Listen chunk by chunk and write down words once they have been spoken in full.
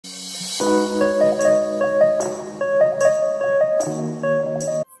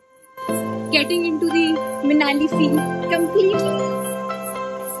getting into the Manali feel completely.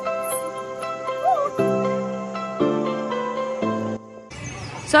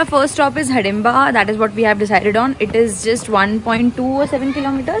 So our first stop is Hidimba. That is what we have decided on. It is just 1.27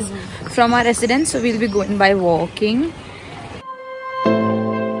 kilometers from our residence, so we'll be going by walking.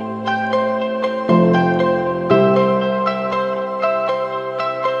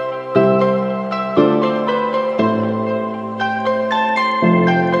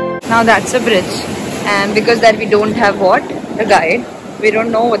 Now that's a bridge, and because that we don't have a guide, we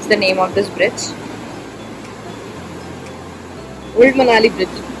don't know what's the name of this bridge. Old Manali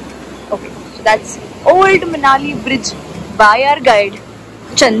Bridge. Okay, so that's Old Manali Bridge by our guide,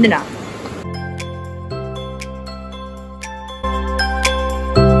 Chandana.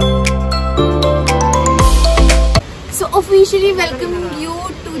 So officially welcoming you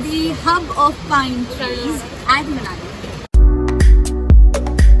to the hub of pine trees at Manali.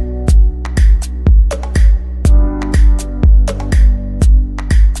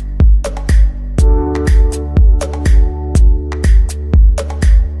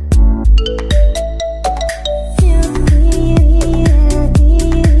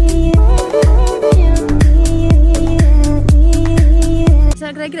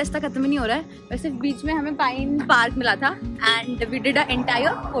 रास्ता खत्म ही नहीं हो रहा है। वैसे बीच में हमें pine park मिला था and we did a entire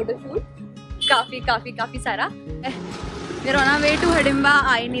photo shoot, काफी सारा। We're on our way to Hidimba.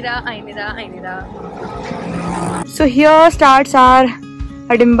 आई नहीं रहा। So here starts our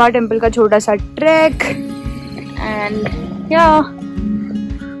Hidimba temple का छोटा सा track and yeah,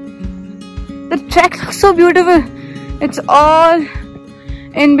 the track looks so beautiful. It's all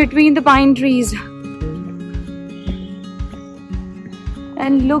in between the pine trees.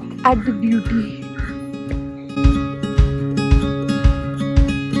 And look at the beauty.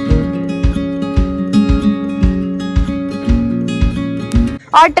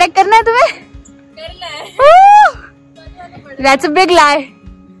 और track करना है तुम्हें? करना है। That's a big lie.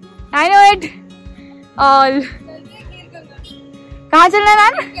 I know it. All. कहाँ चलना है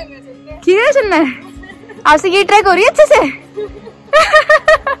मैम? किधर चलना है? आपसे ये ट्रैक हो रही है अच्छे से?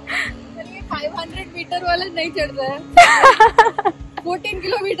 500 मीटर वाला नहीं चढ़ रहा है। 14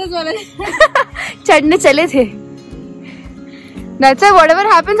 kilometers वाले चढ़ने चले थे। That's why whatever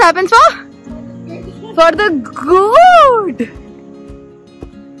happens for the good.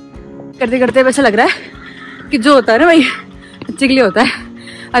 करते करते ऐसा लग रहा है कि जो होता है ना भाई अच्छे के लिए होता है।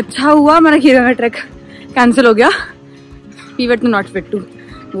 अच्छा हुआ मेरा खीरा का ट्रैक कैंसिल हो गया। We were not fit to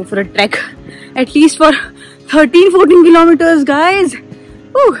go for a trek at least for 13-14 kilometers, guys.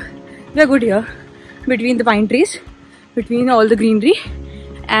 Woo. We are good here between the pine trees, between all the greenery,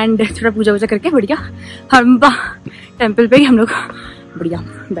 and थोड़ा पूजा वूजा करके बढ़िया हडिम्बा टेम्पल पे ही हम लोग बढ़िया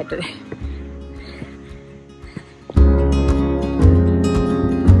बैठे रहे।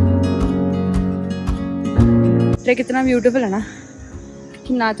 ट्रैक इतना ब्यूटीफुल है ना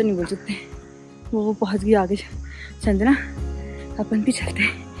कि ना तो नहीं बोल सकते। वो पहुंच गई आगे चंदना, अपन भी चलते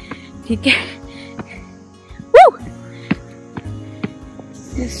हैं, ठीक है।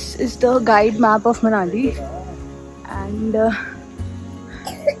 This is the guide map of Manali, and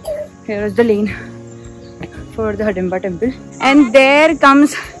here is the lane for the Hidimba temple, and there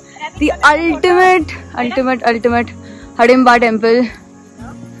comes the ultimate Hidimba temple.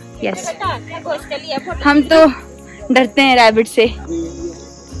 Yes, हम तो डरते हैं रैबिट से।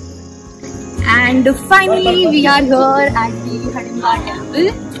 And finally we are here at the Hidimba temple.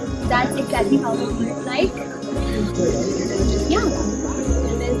 That's exactly how it looks like. Yeah.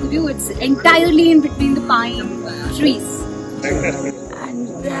 View, it's entirely in between the pine trees, and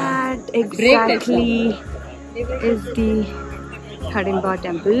that exactly is the Hidimba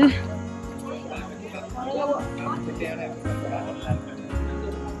temple.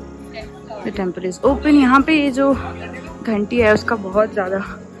 The temple is open. यहाँ पे ये जो घंटी है उसका बहुत ज़्यादा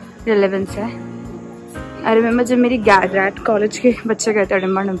relevance है। I remember जब मेरी ग्रेजुएट कॉलेज के बच्चे गए थे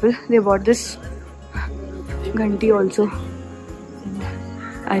Hidimba temple, they bought this घंटी also.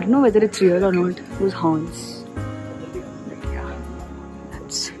 I don't know whether it's real or not, those horns. But yeah,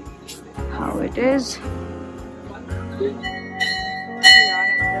 that's how it is. So we are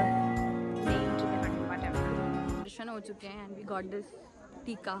at the main Hidimba temple. Darshan ho chuke hain and we got this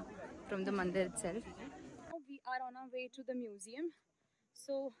tika from the mandir itself. Now we are on our way to the museum.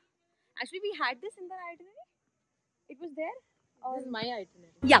 So actually we had this in the itinerary. It was there. This is my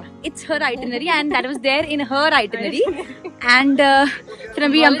itinerary. Yeah, it's her itinerary and that was there in her itinerary. And फिर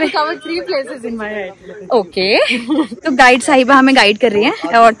अभी हम पे cover 3 places in my itinerary. Okay. तो guide साहिबा हमें guide कर रही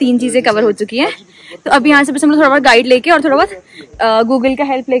हैं और 3 चीजें कवर हो चुकी हैं। तो अभी यहाँ से बस हम लोग थोड़ा बहुत गाइड लेके और थोड़ा बहुत गूगल का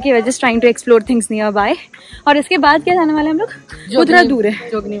हेल्प लेके we're just trying to explore things nearby. और इसके बाद क्या जाने वाले हम लोग? वो थोड़ा दूर है।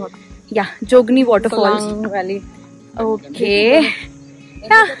 Yeah, Jogni waterfalls. Valley. Okay.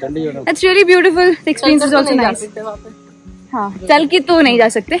 Yeah, it's really beautiful. The experience is also nice. हाँ, चल के तो नहीं जा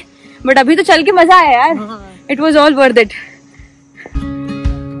सकते, but अभी तो चल के मजा आया यार. It was all worth it.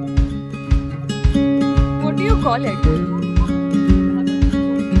 What do you call it?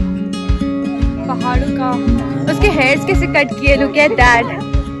 पहाड़ों का. उसके hairs कैसे cut किए? Look at that.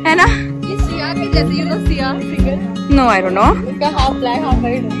 है ना? ये सिया के जैसे, you know Siya figure? No, I don't know. उसका half black half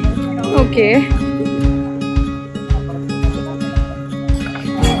white. Okay.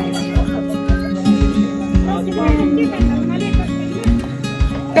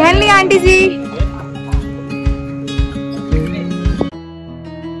 पहन लिया aunty ji.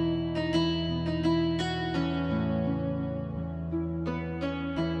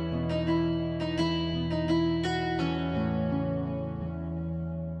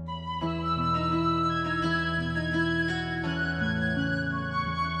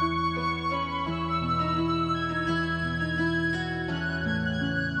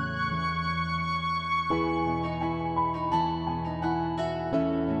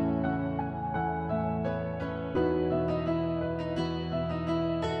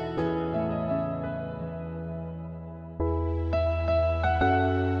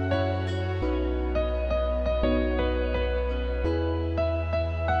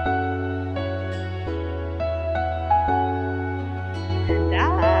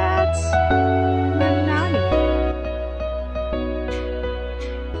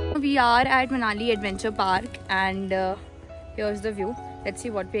 We are at Manali Adventure Park and here's the view. Let's see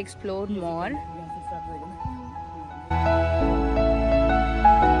what we explore more.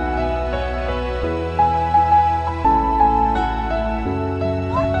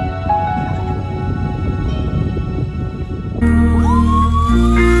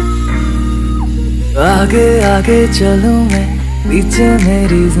 आगे आगे चलूं मैं, पीछे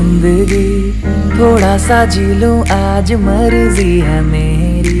मेरी जिंदगी, थोड़ा सा जी लूं आज मर्जी है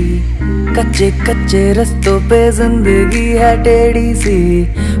मेरी। कच्चे कच्चे रस्तों पे जिंदगी है टेढ़ी सी,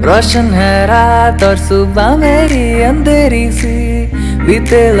 रोशन है रात और सुबह मेरी अंधेरी सी।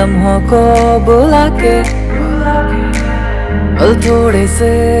 बीते लम्हों को बुला के पल थोड़े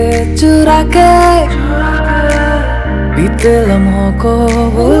से चुरा के, बीते लम्हों को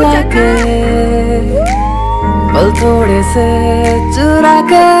बुला के पल थोड़े से चुरा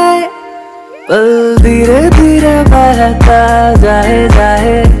के, पल धीरे धीरे बहता जाए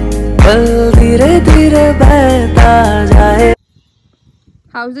जाए, पल धीरे धीरे बहता जाए।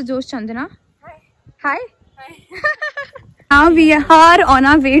 How's the Josh, Chandana? Hi. Now we are on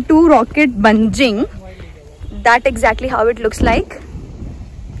our way to rocket bungee. That exactly how it looks like.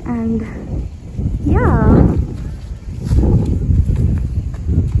 And yeah.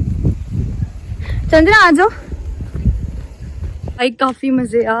 Chandra आ जाओ भाई, काफी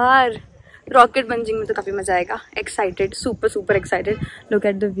मजे यार। रॉकेट बंजिंग में तो काफी मजा आएगा। Excited, super super excited. Look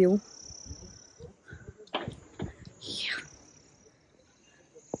at the view.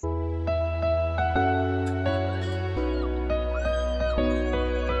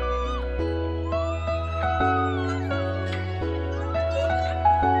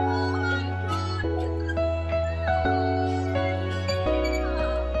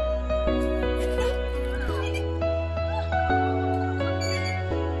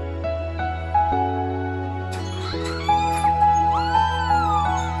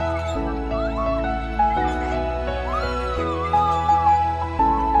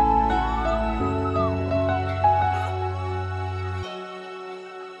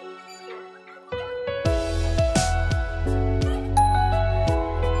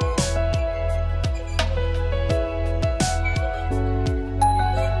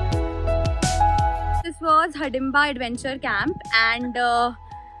 Was Hidimba Adventure Camp and the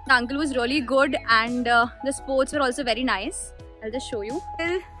uncle was really good and the sports were also very nice. I'll just show you.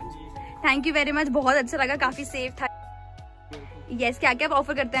 Thank you very much. बहुत अच्छा लगा, काफी safe था। Yes, क्या क्या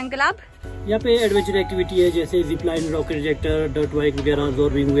offer करते हैं uncle आप? यहाँ पे एडवेंचर एक्टिविटी है जैसे zip line, rocket ejector, dirt bike वगैरह,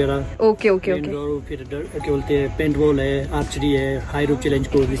 जोरविंग वगैरह। Okay okay okay. और फिर क्या बोलते हैं, पेंट बॉल है, आर्चरी है, हाई रोप चैलेंज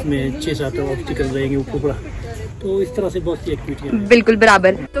कोर्स, इसमें 6-7 ऑब्स्टिकल रहेंगे ऊपर। तो इस तरह से बहुत सी एक्टिविटी है। बिल्कुल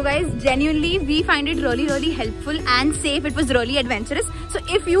बराबर। तो guys genuinely we find it really helpful and safe. It was really adventurous. So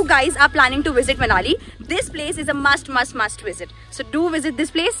if you guys are planning to visit Manali, this place is a must visit. So do visit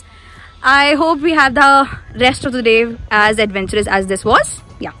this place. I hope we have the rest of the day as adventurous as this was.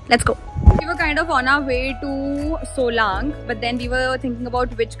 Yeah, let's go. We were kind of on our way to Solang, but then we were thinking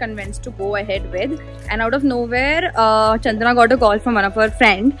about which convents to go ahead with, and out of nowhere Chandana got a call from one of her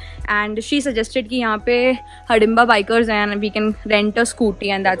friend and she suggested कि यहाँ पे Hidimba bikers and we can rent a scooty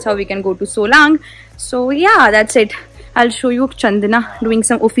and that's how we can go to Solang. So yeah, that's it. I'll show you Chandana doing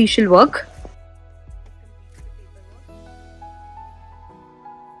some official work.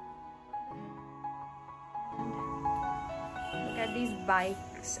 Look at these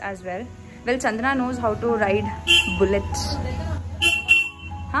bikes as well. Well, Chandana knows how to ride bullets.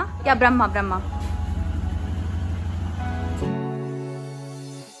 Huh? Yeah, Brahma.